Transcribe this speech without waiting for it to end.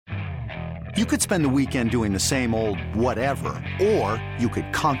You could spend the weekend doing the same old whatever, or you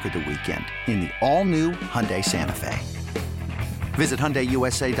could conquer the weekend in the all-new Hyundai Santa Fe. Visit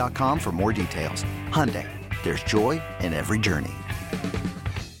HyundaiUSA.com for more details. Hyundai, there's joy in every journey.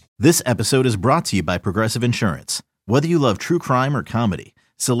 This episode is brought to you by Progressive Insurance. Whether you love true crime or comedy,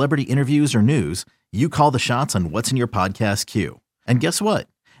 celebrity interviews or news, you call the shots on what's in your podcast queue. And guess what?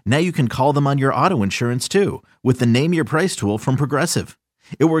 Now you can call them on your auto insurance too with the Name Your Price tool from Progressive.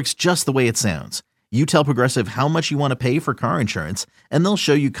 It works just the way it sounds. You tell Progressive how much you want to pay for car insurance, and they'll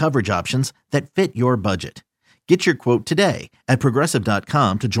show you coverage options that fit your budget. Get your quote today at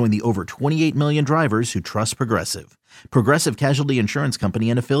Progressive.com to join the over 28 million drivers who trust Progressive. Progressive Casualty Insurance Company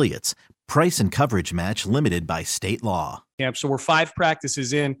and Affiliates. Price and coverage match limited by state law. So we're 5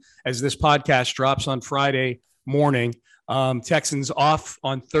 practices in as this podcast drops on Friday morning. Texans off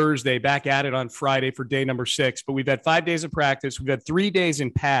on Thursday, back at it on Friday for day number 6. But we've had 5 days of practice. We've had 3 days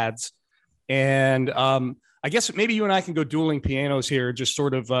in pads. And I guess maybe you and I can go dueling pianos here, just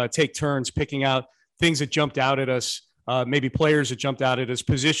sort of take turns picking out things that jumped out at us, maybe players that jumped out at us,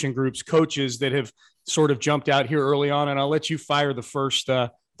 position groups, coaches that have sort of jumped out here early on. And I'll let you fire the first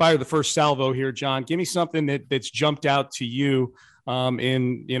salvo here, John. Give me something that's jumped out to you.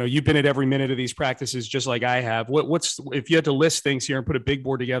 You've been at every minute of these practices just like I have. What's if you had to list things here and put a big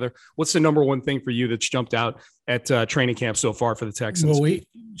board together, what's the number one thing for you that's jumped out at training camp so far for the Texans? Well,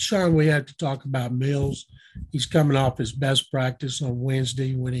 we had to talk about Mills. He's coming off his best practice on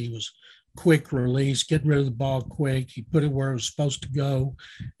Wednesday when he was quick release, getting rid of the ball quick. He put it where it was supposed to go.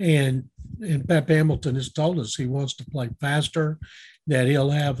 And Pep Hamilton has told us he wants to play faster, that he'll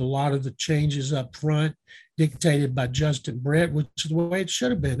have a lot of the changes up front dictated by Justin Brett, which is the way it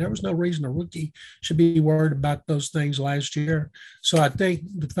should have been. There was no reason a rookie should be worried about those things last year. So I think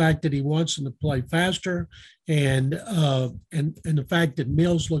the fact that he wants him to play faster and the fact that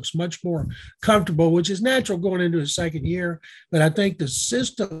Mills looks much more comfortable, which is natural going into his second year, but I think the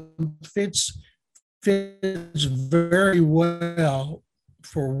system fits very well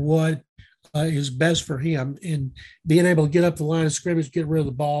for what is best for him in being able to get up the line of scrimmage, get rid of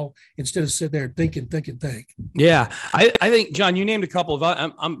the ball instead of sit there and think. Yeah, I think, John, you named a couple of.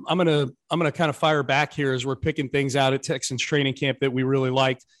 I'm gonna kind of fire back here as we're picking things out at Texans training camp that we really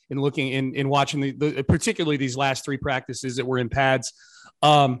liked and looking in watching the particularly these last 3 practices that were in pads.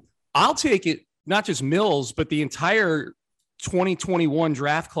 I'll take it not just Mills but the entire 2021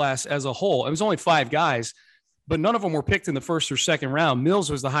 draft class as a whole. It was only 5 guys, but none of them were picked in the first or second round. Mills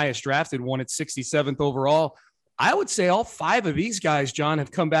was the highest drafted one at 67th overall. I would say all 5 of these guys, John,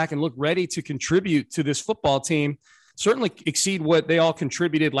 have come back and look ready to contribute to this football team, certainly exceed what they all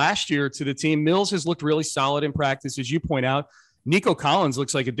contributed last year to the team. Mills has looked really solid in practice, as you point out. Nico Collins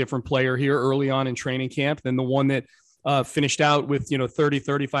looks like a different player here early on in training camp than the one that finished out with 30,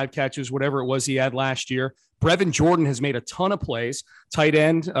 35 catches, whatever it was he had last year. Brevin Jordan has made a ton of plays, tight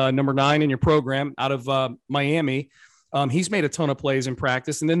end, number 9 in your program out of Miami. He's made a ton of plays in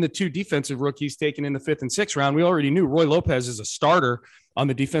practice. And then the 2 defensive rookies taken in the 5th and 6th round, we already knew Roy Lopez is a starter on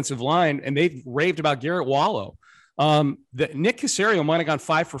the defensive line, and they've raved about Garrett Wallow. Nick Caserio might have gone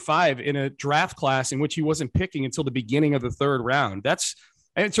 5 for 5 in a draft class in which he wasn't picking until the beginning of the 3rd round.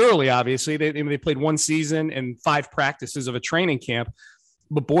 And it's early, obviously. They played 1 season and 5 practices of a training camp.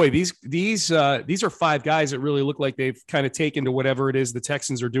 But boy, these are 5 guys that really look like they've kind of taken to whatever it is the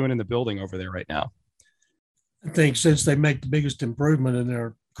Texans are doing in the building over there right now. I think since they make the biggest improvement in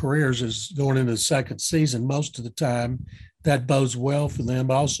their careers is going into the second season, most of the time that bodes well for them,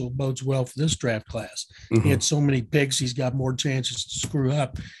 but also bodes well for this draft class. Mm-hmm. He had so many picks, he's got more chances to screw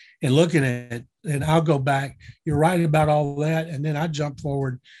up. And looking at it, and I'll go back, you're right about all that, and then I jump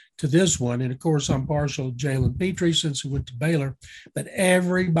forward to this one. And, of course, I'm partial to Jalen Petrie since he went to Baylor, but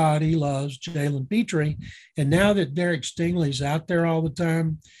everybody loves Jalen Petrie. And now that Derek Stingley's out there all the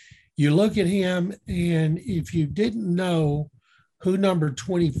time, you look at him, and if you didn't know who number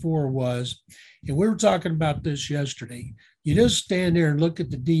 24 was, and we were talking about this yesterday, you just stand there and look at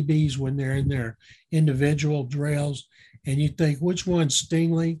the DBs when they're in their individual drills, and you think, which one's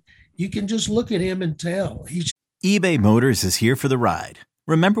Stingley? You can just look at him and tell. eBay Motors is here for the ride.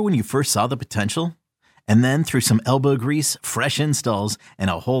 Remember when you first saw the potential? And then through some elbow grease, fresh installs,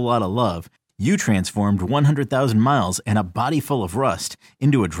 and a whole lot of love, you transformed 100,000 miles and a body full of rust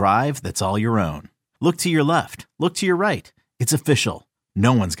into a drive that's all your own. Look to your left. Look to your right. It's official.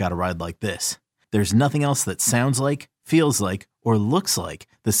 No one's got a ride like this. There's nothing else that sounds like, feels like, or looks like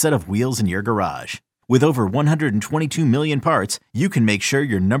the set of wheels in your garage. With over 122 million parts, you can make sure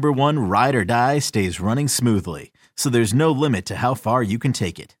your number one ride or die stays running smoothly, so there's no limit to how far you can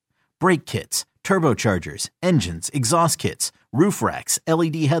take it. Brake kits, Turbochargers, engines, exhaust kits, roof racks,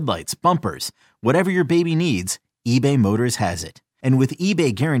 LED headlights, bumpers, whatever your baby needs, eBay Motors has it. And with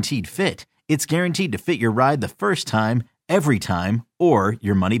eBay Guaranteed Fit, it's guaranteed to fit your ride the first time, every time, or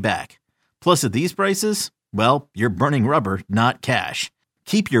your money back. Plus, at these prices, well, you're burning rubber, not cash.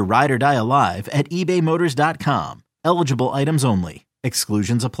 Keep your ride or die alive at ebaymotors.com. Eligible items only.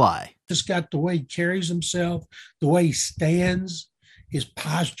 Exclusions apply. Just got the way he carries himself, the way he stands. His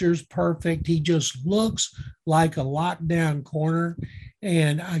posture's perfect. He just looks like a lockdown corner,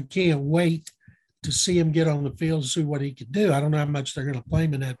 and I can't wait to see him get on the field and see what he can do. I don't know how much they're going to play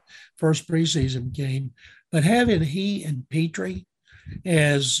him in that first preseason game, but having he and Petrie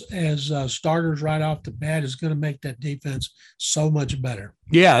as starters right off the bat is going to make that defense so much better.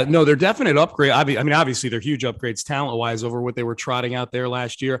 Yeah, no, they're definite upgrade. I mean, obviously they're huge upgrades talent-wise over what they were trotting out there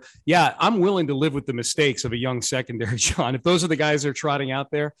last year. Yeah, I'm willing to live with the mistakes of a young secondary, John. If those are the guys they're trotting out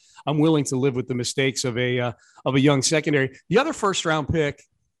there, I'm willing to live with the mistakes of a young secondary. The other first-round pick,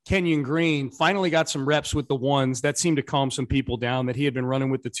 Kenyon Green, finally got some reps with the ones. That seemed to calm some people down that he had been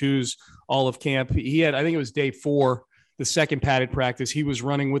running with the twos all of camp. He had, I think it was day 4, the second padded practice, he was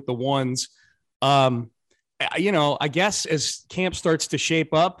running with the ones. I guess as camp starts to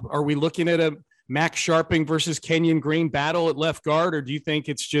shape up, are we looking at a Max Sharping versus Kenyon Green battle at left guard? Or do you think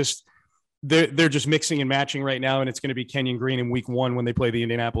it's just, they're just mixing and matching right now, and it's going to be Kenyon Green in week 1 when they play the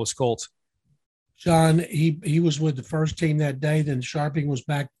Indianapolis Colts? John, he was with the first team that day. Then Sharping was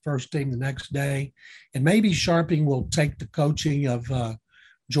back first team the next day. And maybe Sharping will take the coaching of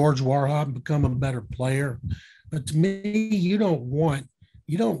George Warhol and become a better player. But to me, you want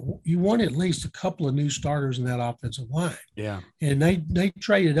at least a couple of new starters in that offensive line. Yeah. And they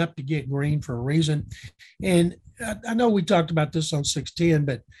traded up to get Green for a reason. And I know we talked about this on 610,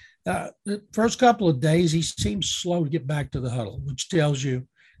 but the first couple of days, he seemed slow to get back to the huddle, which tells you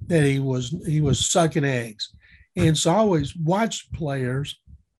that he was sucking eggs. And so I always watch players,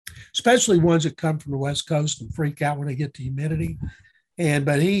 especially ones that come from the West Coast and freak out when they get the humidity.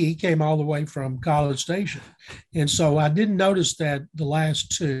 But he came all the way from College Station. And so I didn't notice that the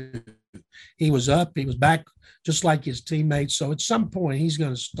last 2. He was up, he was back just like his teammates. So at some point he's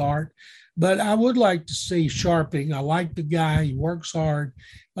going to start. But I would like to see Sharping. I like the guy. He works hard.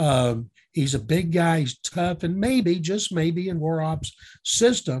 He's a big guy. He's tough. And maybe, just maybe, in Warhop's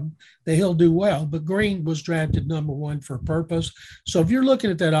system that he'll do well. But Green was drafted number 1 for a purpose. So if you're looking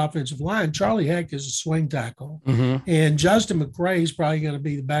at that offensive line, Charlie Heck is a swing tackle. Mm-hmm. And Justin McCray is probably going to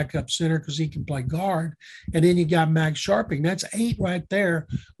be the backup center because he can play guard. And then you got Max Sharping. That's 8 right there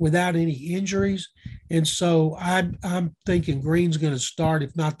without any injuries. And so I'm thinking Green's going to start.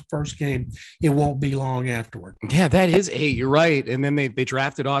 If not the first game, it won't be long afterward. Yeah, that is 8. You're right. And then they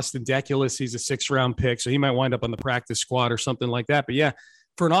drafted Austin Deculus. He's a 6th-round pick, so he might wind up on the practice squad or something like that. But yeah,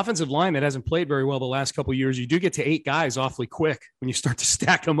 for an offensive line that hasn't played very well the last couple of years, you do get to 8 guys awfully quick when you start to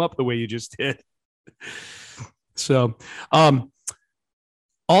stack them up the way you just did. So,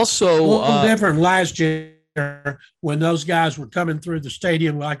 also different last year when those guys were coming through the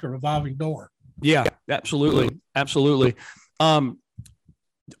stadium like a revolving door. Yeah, absolutely. You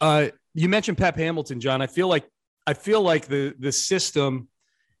mentioned Pep Hamilton, John. I feel like the system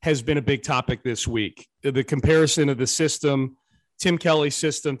has been a big topic this week. The comparison of the system, Tim Kelly's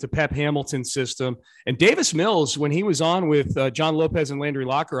system to Pep Hamilton's system. And Davis Mills, when he was on with John Lopez and Landry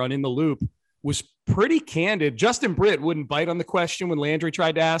Locker on In the Loop, was pretty candid. Justin Britt wouldn't bite on the question when Landry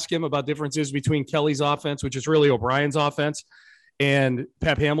tried to ask him about differences between Kelly's offense, which is really O'Brien's offense, and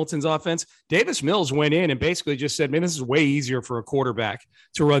Pep Hamilton's offense. Davis Mills went in and basically just said, man, this is way easier for a quarterback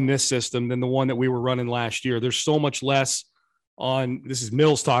to run this system than the one that we were running last year. There's so much less on, this is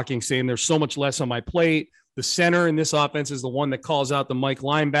Mills talking, saying there's so much less on my plate. The center in this offense is the one that calls out the Mike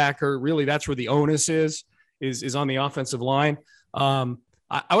linebacker. Really, that's where the onus is on the offensive line.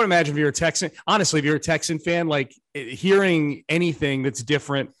 I would imagine if you're a Texan, honestly, if you're a Texan fan, like hearing anything that's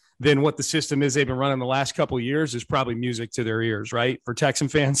different than what the system is they've been running the last couple of years is probably music to their ears, right? For Texan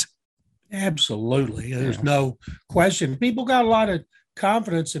fans. Absolutely. There's no question. People got a lot of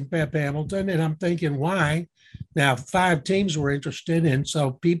confidence in Pep Hamilton, and I'm thinking, why? Now, 5 teams were interested, and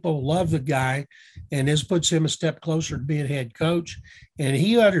so people love the guy, and this puts him a step closer to being head coach. And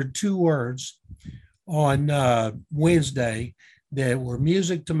he uttered 2 words on Wednesday that were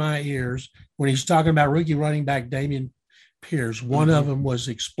music to my ears when he's talking about rookie running back Damian Pierce. One of them was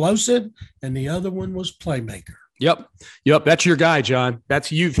explosive, and the other one was playmaker. Yep. That's your guy, John.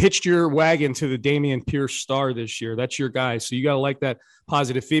 You've hitched your wagon to the Damian Pierce star this year. That's your guy. So you got to like that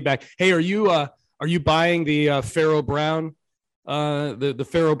positive feedback. Hey, are you buying the Pharaoh Brown the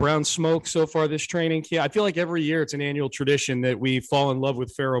Pharaoh Brown smoke so far this training camp? I feel like every year it's an annual tradition that we fall in love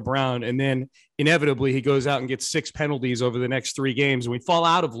with Pharaoh Brown, and then inevitably he goes out and gets 6 penalties over the next 3 games, and we fall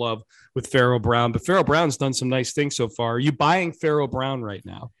out of love with Pharaoh Brown. But Pharaoh Brown's done some nice things so far. Are you buying Pharaoh Brown right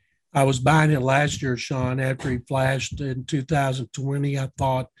now? I was buying it last year, Sean, after he flashed in 2020. I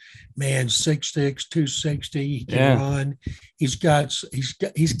thought, man, 6'6", 260, he can run. He's got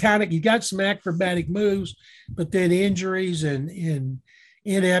some acrobatic moves, but then injuries and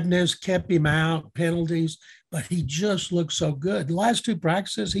ineptness kept him out, penalties, but he just looks so good. The last 2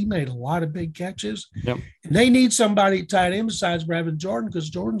 practices, he made a lot of big catches. Yep. And they need somebody tight end besides Brevin Jordan, because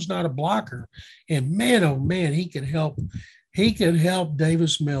Jordan's not a blocker. And man, oh man, he can help. He could help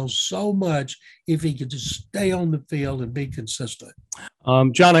Davis Mills so much if he could just stay on the field and be consistent.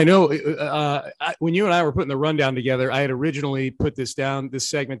 John, I know when you and I were putting the rundown together, I had originally put this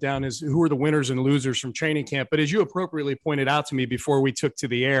segment down as who are the winners and losers from training camp. But as you appropriately pointed out to me before we took to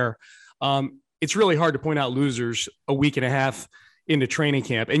the air, it's really hard to point out losers a week and a half into training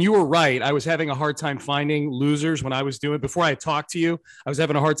camp. And you were right. I was having a hard time finding losers when I was doing it. Before I talked to you, I was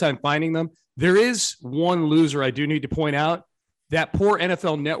having a hard time finding them. There is one loser I do need to point out. That poor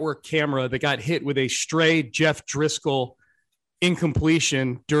NFL Network camera that got hit with a stray Jeff Driscoll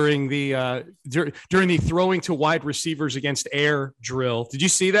incompletion during the throwing to wide receivers against air drill. Did you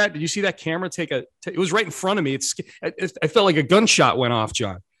see that? Did you see that camera it was right in front of me. I felt like a gunshot went off,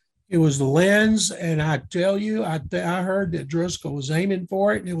 John. It was the lens, and I tell you, I heard that Driscoll was aiming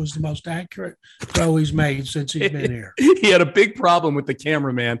for it, and it was the most accurate throw he's made since he's been here. He had a big problem with the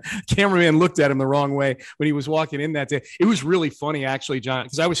cameraman. Cameraman looked at him the wrong way when he was walking in that day. It was really funny, actually, John,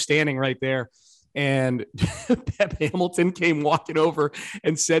 because I was standing right there, and Pep Hamilton came walking over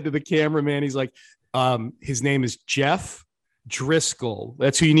and said to the cameraman, he's like, his name is Jeff Driscoll.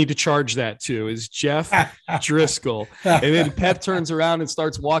 That's who you need to charge that to, is Jeff Driscoll. And then Pep turns around and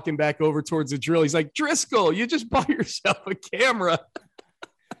starts walking back over towards the drill. He's like, Driscoll, you just bought yourself a camera.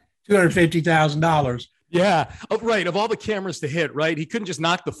 $250,000. Yeah. Oh, right. Of all the cameras to hit, right? He couldn't just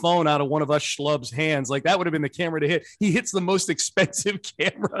knock the phone out of one of us schlubs' hands. Like, that would have been the camera to hit. He hits the most expensive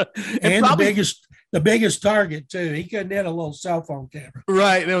camera. And probably the biggest target too. He couldn't hit a little cell phone camera.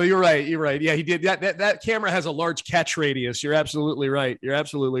 Right. No, you're right. You're right. Yeah, he did. That camera has a large catch radius. You're absolutely right.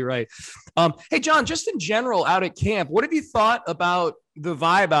 Hey, John, just in general out at camp, what have you thought about the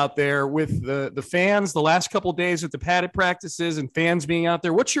vibe out there with the fans the last couple of days at the padded practices and fans being out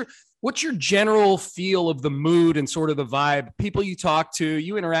there? What's your general feel of the mood and sort of the vibe? People you talk to,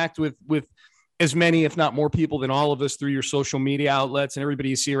 you interact with as many, if not more people than all of us through your social media outlets and everybody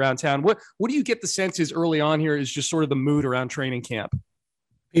you see around town. What do you get the sense is early on here is just sort of the mood around training camp?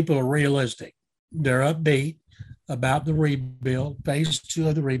 People are realistic. They're upbeat about the rebuild, phase 2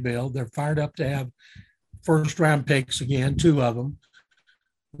 of the rebuild. They're fired up to have first round picks again, 2 of them.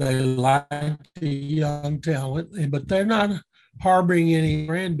 They like the young talent, but they're not harboring any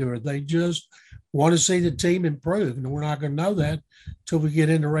grandeur. They just want to see the team improve, and we're not going to know that until we get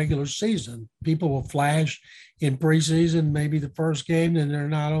into regular season. People will flash in preseason, maybe the first game, and they're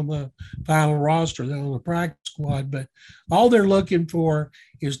not on the final roster. They're on the practice squad, but all they're looking for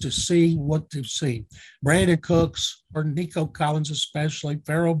is to see what they've seen. Brandon Cooks, or Nico Collins especially,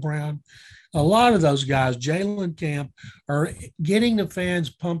 Pharaoh Brown, a lot of those guys, Jalen Camp, are getting the fans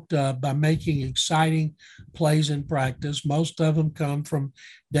pumped up by making exciting plays in practice. Most of them come from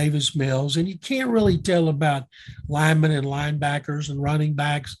Davis Mills, and you can't really tell about linemen and linebackers and running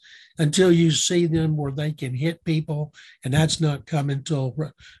backs until you see them where they can hit people, and that's not coming until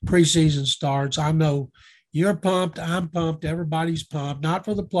preseason starts. I know you're pumped, I'm pumped, everybody's pumped, not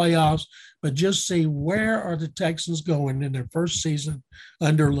for the playoffs, but just see where are the Texans going in their first season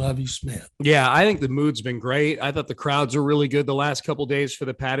under Lovie Smith. Yeah, I think the mood's been great. I thought the crowds are really good the last couple of days for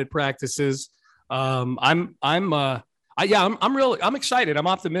the padded practices. I'm excited. I'm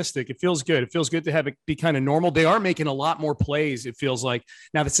optimistic. It feels good. It feels good to have it be kind of normal. They are making a lot more plays, it feels like.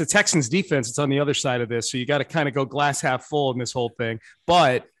 Now, it's the Texans defense. It's on the other side of this, so you got to kind of go glass half full in this whole thing.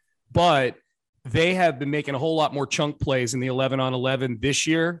 But they have been making a whole lot more chunk plays in the 11-on-11 this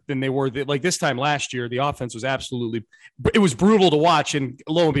year than they were like this time last year. The offense was it was brutal to watch. And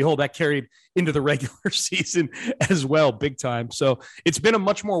lo and behold, that carried into the regular season as well, big time. So it's been a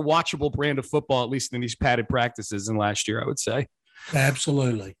much more watchable brand of football, at least in these padded practices than last year, I would say.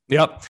 Absolutely. Yep.